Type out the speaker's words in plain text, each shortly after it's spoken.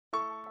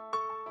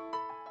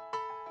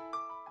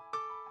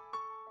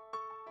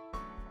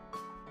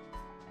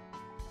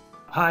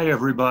Hi,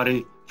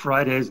 everybody.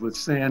 Fridays with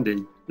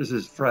Sandy. This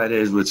is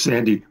Fridays with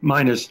Sandy,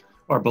 minus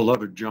our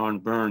beloved John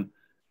Byrne.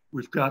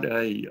 We've got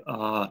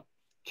a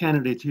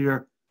candidate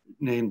here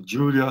named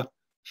Julia.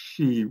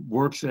 She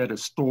works at a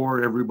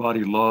store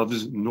everybody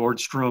loves,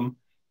 Nordstrom.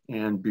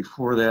 And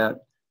before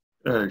that,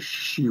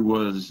 she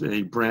was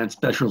a brand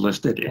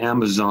specialist at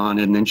Amazon,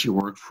 and then she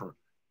worked for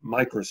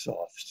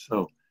Microsoft.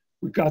 So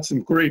we've got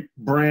some great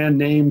brand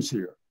names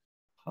here.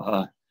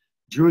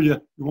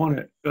 Julia, you want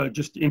to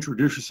just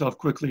introduce yourself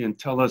quickly and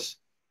tell us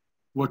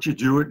what you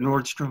do at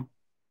Nordstrom?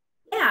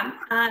 Yeah,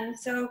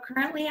 so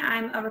currently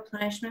I'm a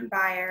replenishment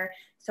buyer.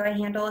 So I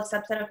handle a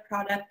subset of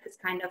product that's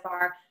kind of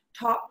our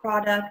top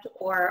product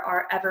or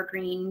our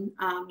evergreen.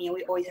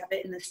 We always have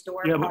it in the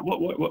store. Yeah, but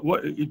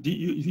what do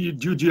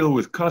you deal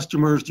with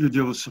customers? Do you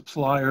deal with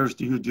suppliers?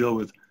 Do you deal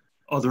with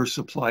other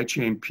supply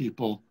chain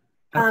people?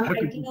 How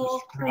could you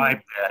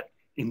describe that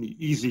in the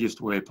easiest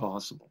way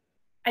possible?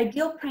 I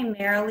deal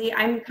primarily,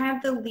 I'm kind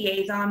of the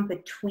liaison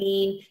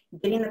between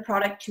getting the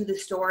product to the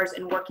stores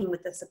and working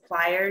with the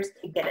suppliers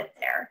to get it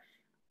there.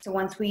 So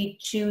once we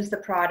choose the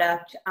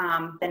product,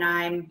 then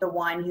I'm the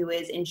one who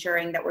is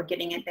ensuring that we're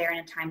getting it there in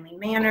a timely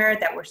manner,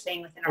 that we're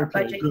staying within our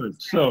budget. Good.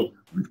 So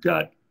we've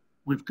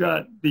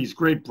got these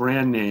great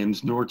brand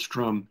names,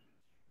 Nordstrom,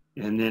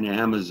 and then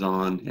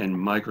Amazon and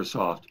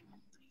Microsoft.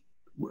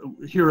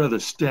 Here are the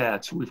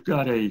stats. We've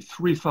got a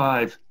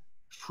 3.5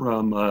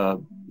 from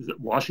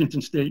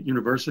Washington State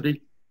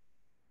University.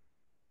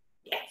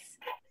 Yes.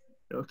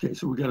 Okay,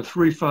 so we got a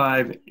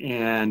 3.5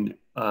 and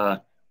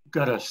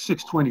got a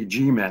 620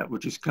 GMAT,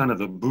 which is kind of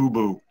the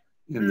boo-boo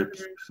in the.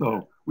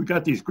 So we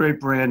got these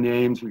great brand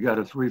names. We got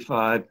a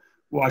 3.5.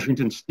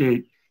 Washington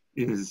State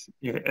is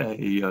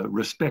a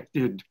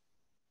respected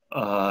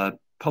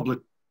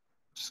public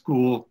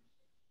school.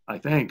 I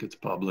think it's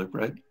public,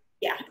 right?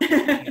 Yeah.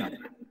 Yeah.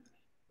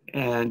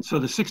 And so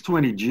the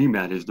 620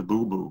 GMAT is the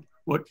boo-boo.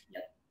 What?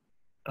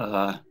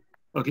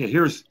 Okay,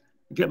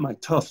 get my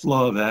tough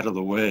love out of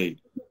the way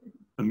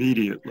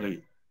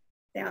immediately.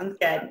 Sounds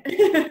good.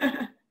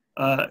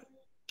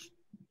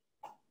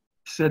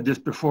 Said this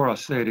before, I'll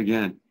say it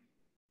again.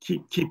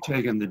 Keep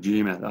taking the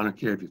GMAT. I don't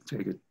care if you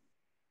take it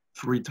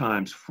 3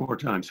 times, 4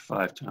 times,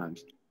 5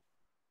 times.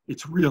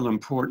 It's real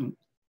important.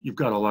 You've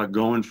got a lot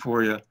going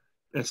for you.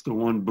 That's the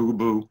one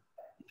boo-boo.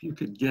 If you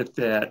could get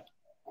that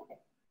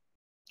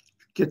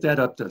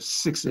up to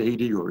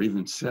 680 or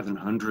even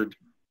 700,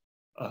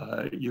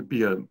 you'd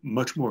be a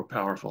much more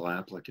powerful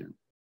applicant.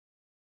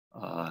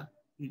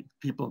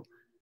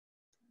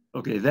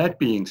 Okay, that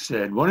being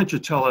said, why don't you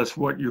tell us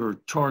what your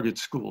target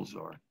schools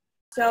are?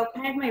 So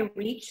kind of my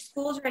reach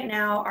schools right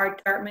now are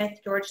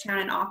Dartmouth, Georgetown,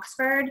 and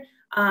Oxford.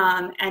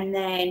 And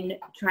then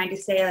trying to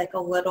stay like a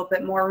little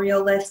bit more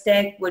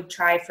realistic, would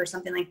try for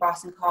something like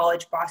Boston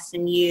College,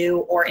 Boston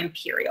U, or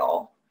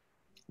Imperial.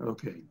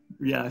 Okay,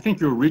 yeah, I think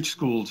your reach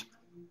schools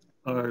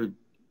are,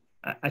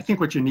 I think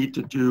what you need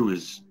to do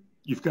is,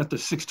 you've got the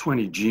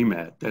 620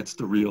 GMAT, that's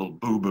the real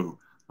boo-boo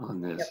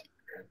on this. Yep.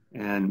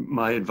 And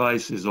my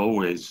advice is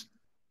always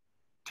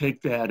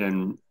take that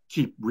and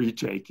keep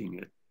retaking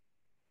it.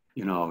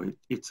 You know,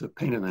 it's a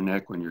pain in the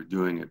neck when you're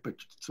doing it, but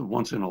it's a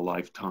once in a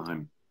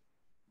lifetime.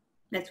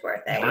 It's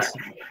worth it.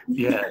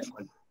 Yeah, it's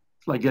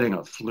like getting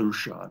a flu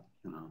shot,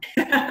 you know.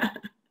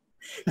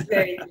 It's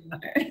very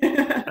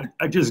similar.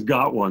 I just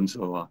got one,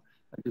 so I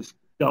just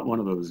got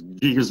one of those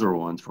geezer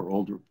ones for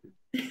older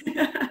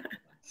people.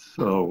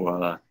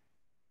 So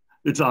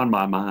it's on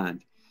my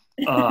mind.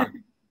 I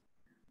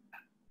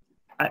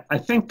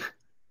think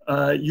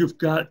you've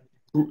got,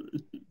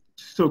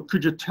 so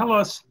could you tell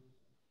us,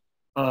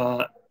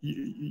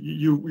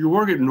 you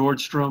work at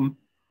Nordstrom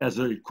as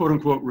a quote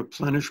unquote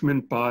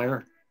replenishment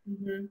buyer.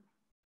 Mm-hmm.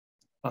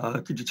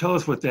 Could you tell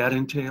us what that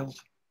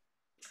entails?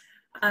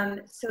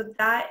 So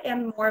that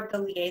am more of the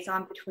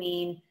liaison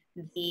between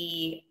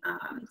the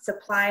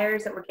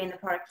suppliers that we're getting the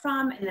product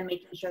from, and then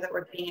making sure that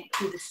we're getting it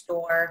to the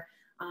store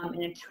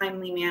in a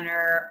timely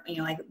manner, you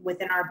know, like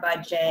within our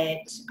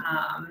budget.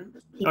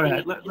 All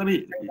right, let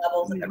me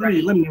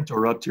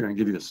interrupt here and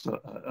give you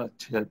a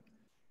tip.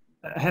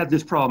 I had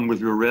this problem with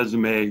your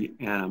resume,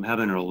 and I'm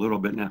having it a little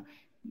bit now.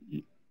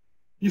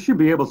 You should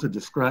be able to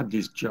describe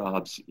these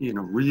jobs in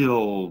a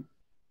real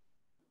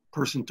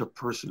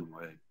person-to-person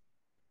way.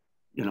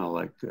 You know,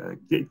 like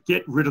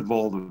get rid of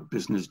all the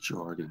business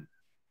jargon.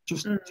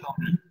 Just tell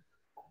me,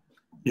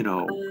 you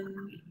know,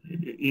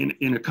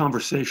 in a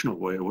conversational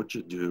way, what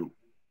you do.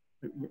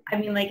 I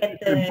mean, like at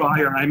the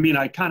buyer, I mean,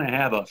 I kind of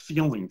have a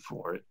feeling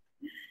for it,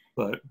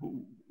 but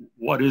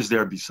what is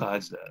there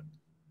besides that?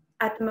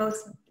 At the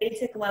most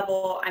basic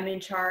level, I'm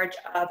in charge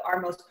of our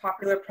most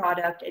popular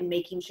product and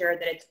making sure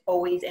that it's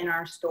always in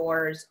our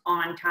stores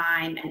on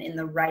time and in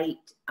the right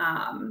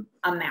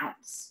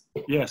amounts.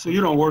 Yeah, so you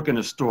don't work in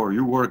a store,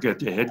 you work at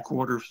the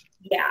headquarters?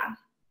 Yeah.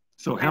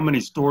 So how many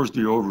stores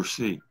do you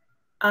oversee?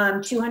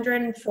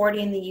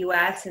 240 in the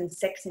US and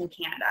 6 in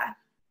Canada.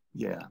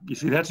 Yeah, you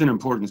see, that's an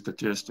important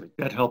statistic.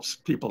 That helps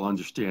people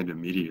understand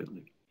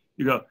immediately.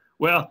 You go,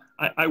 well,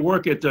 I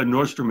work at the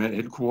Nordstrom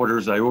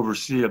headquarters. I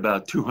oversee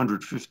about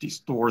 250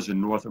 stores in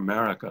North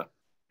America.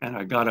 and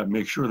I got to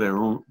make sure they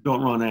don't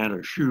run out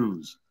of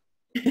shoes.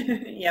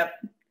 Yep.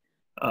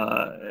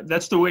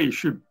 That's the way you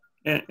should,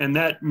 and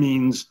that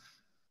means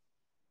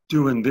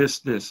doing this,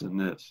 this, and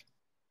this.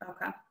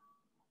 Okay.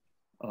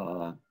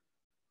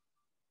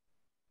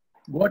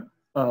 What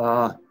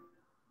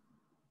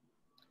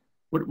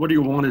do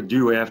you want to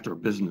do after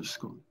business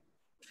school?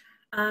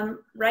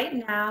 Right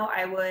now,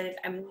 I'm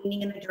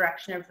leaning in the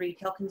direction of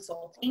retail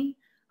consulting,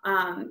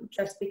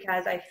 just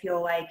because I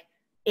feel like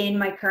in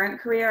my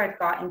current career, I've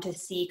gotten to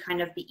see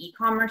kind of the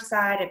e-commerce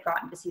side. I've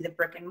gotten to see the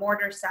brick and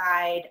mortar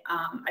side.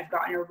 I've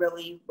gotten a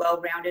really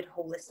well-rounded,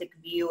 holistic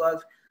view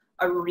of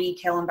a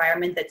retail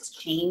environment that's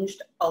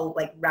changed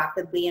like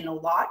rapidly and a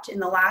lot in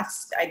the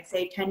last, I'd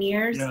say, 10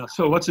 years. Yeah.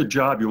 So what's a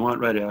job you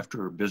want right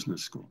after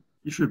business school?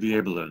 You should be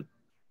able to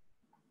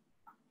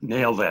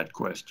nail that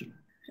question.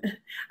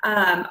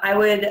 I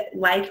would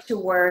like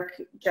to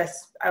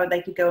I would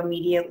like to go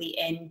immediately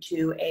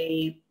into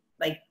a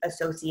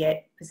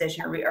associate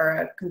position or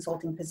a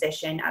consulting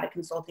position at a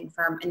consulting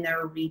firm in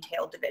their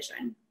retail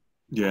division.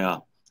 Yeah.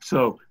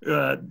 So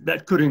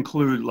that could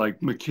include like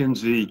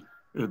McKinsey,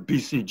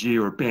 BCG,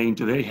 or Bain.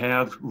 Do they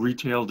have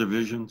retail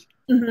divisions?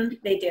 Mm-hmm.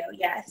 They do,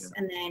 yes. Yeah.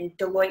 And then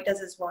Deloitte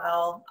does as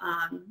well.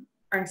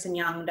 Ernst &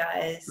 Young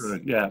does.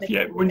 Good. Yeah.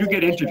 Yeah. When you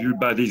get interviewed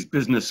by these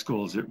business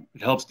schools, it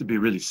helps to be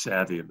really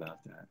savvy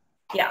about that.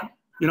 Yeah.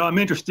 You know, I'm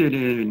interested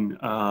in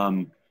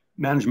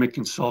management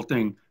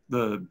consulting.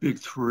 The big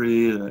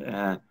three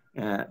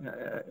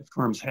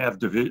firms have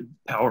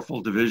powerful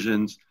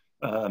divisions.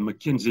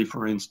 McKinsey,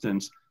 for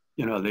instance,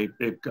 you know,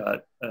 they've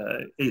got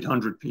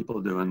 800 people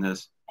doing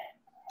this.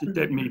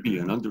 That may be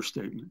an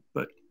understatement,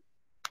 but,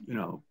 you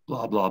know,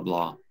 blah, blah,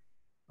 blah.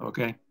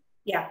 Okay?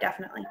 Yeah,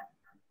 definitely.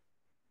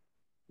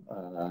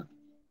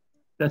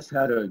 That's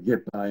how to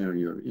get by on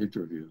your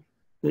interview.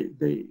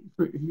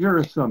 Here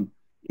are some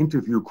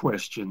interview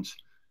questions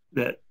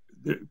that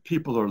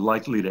people are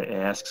likely to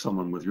ask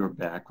someone with your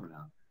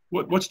background.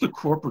 What's the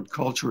corporate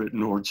culture at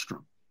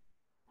Nordstrom?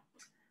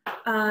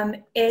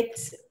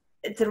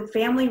 It's a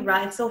family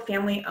run, it's still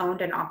family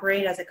owned and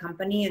operated as a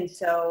company. And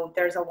so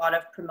there's a lot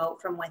of promote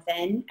from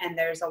within, and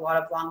there's a lot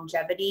of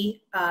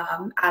longevity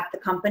at the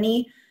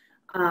company.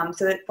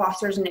 So it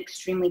fosters an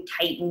extremely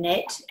tight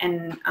knit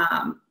and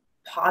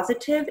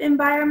positive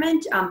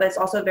environment, but it's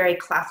also a very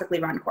classically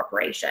run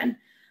corporation.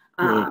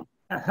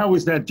 How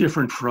is that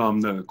different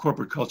from the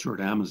corporate culture at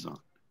Amazon?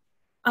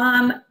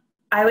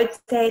 I would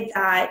say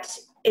that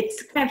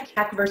it's kind of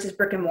tech versus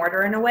brick and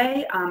mortar in a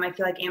way. I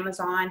feel like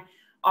Amazon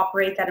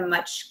operates at a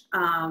much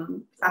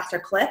faster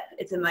clip.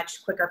 It's a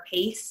much quicker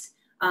pace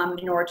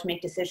in order to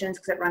make decisions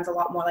because it runs a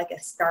lot more like a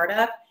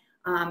startup.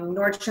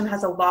 Nordstrom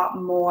has a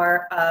lot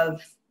more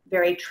of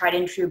very tried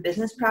and true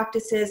business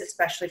practices,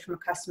 especially from a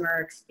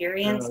customer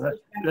experience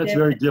perspective. That's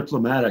very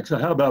diplomatic. So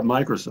how about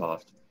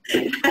Microsoft?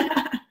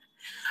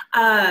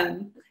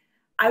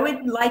 I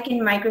would liken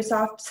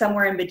Microsoft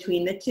somewhere in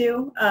between the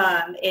two.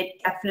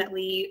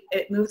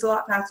 It moves a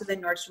lot faster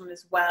than Nordstrom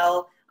as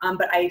well,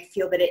 but I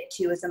feel that it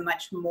too is a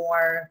much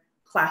more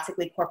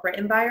classically corporate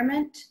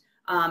environment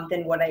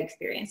than what I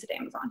experienced at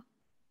Amazon.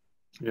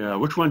 Yeah,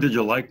 which one did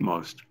you like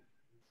most?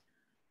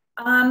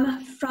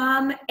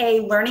 From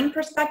a learning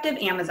perspective,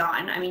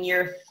 Amazon. I mean,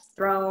 you're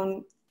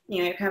kind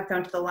of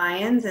thrown to the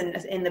lions, and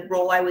in the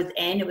role I was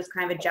in, it was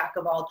kind of a jack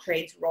of all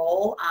trades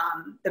role.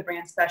 The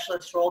brand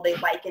specialist role, they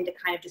liken to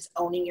kind of just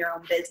owning your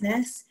own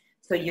business.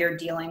 So you're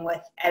dealing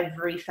with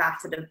every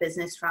facet of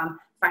business, from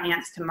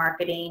finance to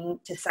marketing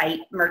to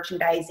site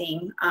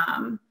merchandising,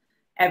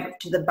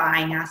 to the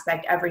buying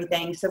aspect,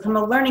 everything. So from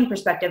a learning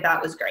perspective,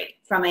 that was great.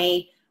 From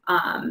a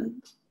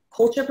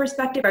culture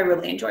perspective, I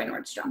really enjoy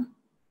Nordstrom.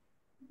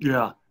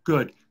 Yeah,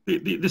 good.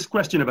 This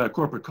question about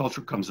corporate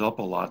culture comes up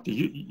a lot.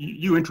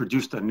 You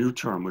introduced a new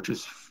term, which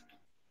is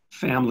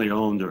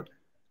family-owned or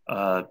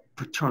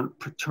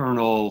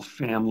paternal,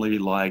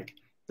 family-like.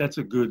 That's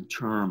a good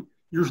term.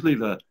 Usually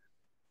the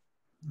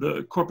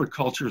corporate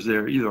cultures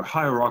there are either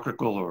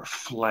hierarchical or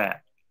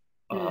flat.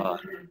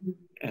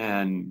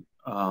 And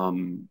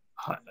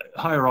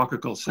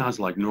hierarchical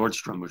sounds like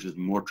Nordstrom, which is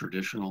more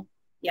traditional.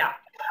 Yeah.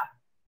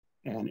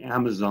 And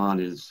Amazon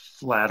is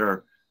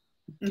flatter,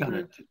 kind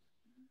of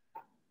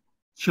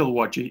kill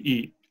what you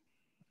eat.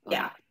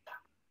 Yeah.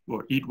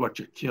 Or eat what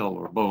you kill,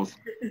 or both.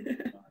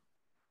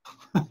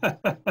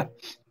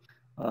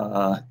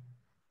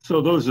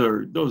 So those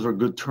are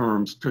good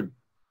terms to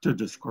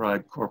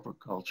describe corporate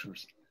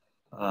cultures.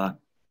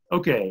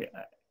 Okay,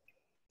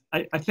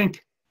 I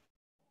think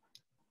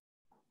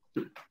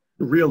the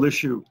real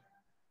issue,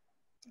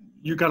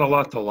 you got a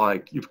lot to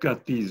like. You've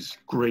got these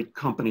great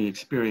company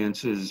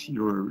experiences.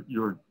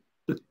 You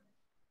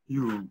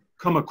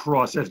come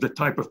across as the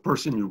type of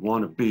person you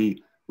want to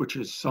be, which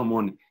is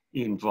someone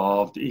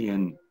involved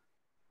in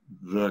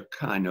the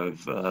kind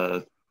of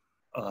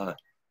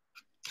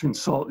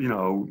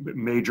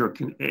major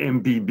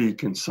MBB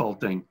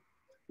consulting.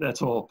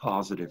 That's all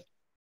positive.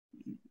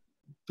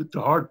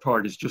 The hard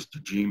part is just the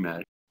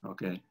GMAT,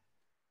 okay?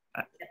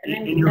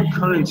 In your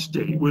current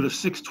state, with a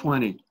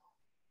 620,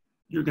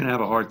 you're going to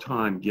have a hard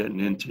time getting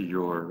into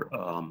your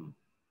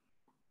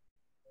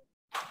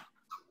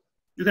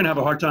you're going to have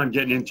a hard time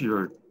getting into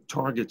your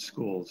target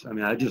schools. I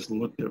mean, I just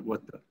looked at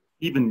what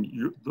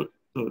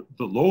the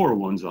lower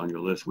ones on your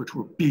list, which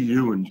were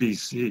BU and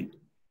BC.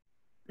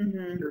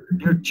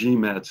 Their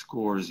GMAT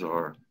scores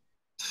are,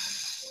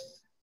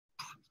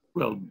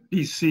 well,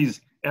 BC's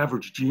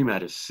average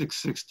GMAT is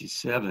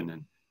 667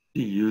 and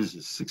BU's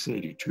is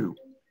 682.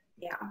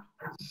 Yeah.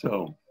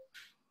 So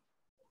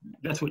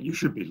that's what you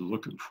should be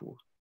looking for.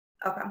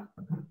 Okay.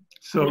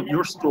 So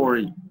your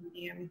story.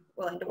 I'm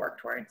willing to work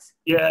towards.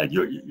 Yeah,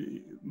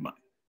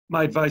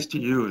 my advice to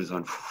you is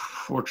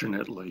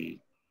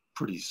unfortunately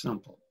pretty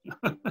simple.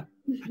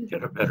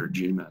 Get a better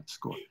GMAT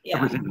score.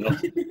 Yeah.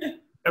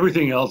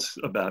 Everything else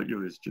about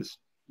you is just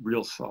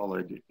real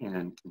solid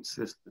and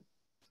consistent.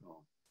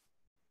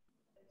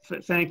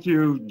 So, thank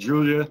you,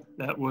 Julia.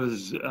 That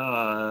was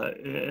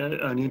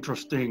an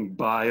interesting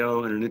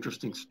bio and an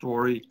interesting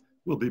story.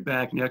 We'll be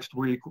back next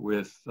week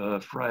with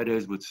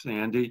Fridays with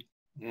Sandy.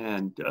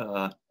 And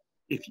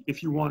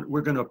if you want,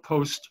 we're going to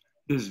post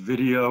this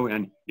video.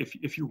 And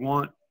if you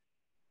want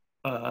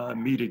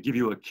me to give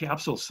you a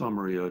capsule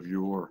summary of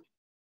your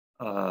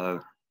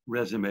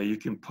resume, you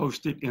can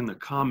post it in the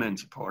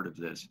comments part of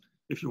this.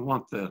 If you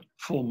want the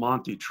full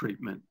Monty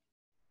treatment,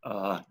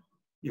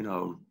 you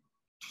know,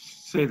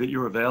 say that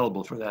you're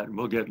available for that and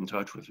we'll get in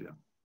touch with you.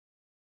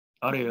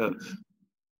 Adios.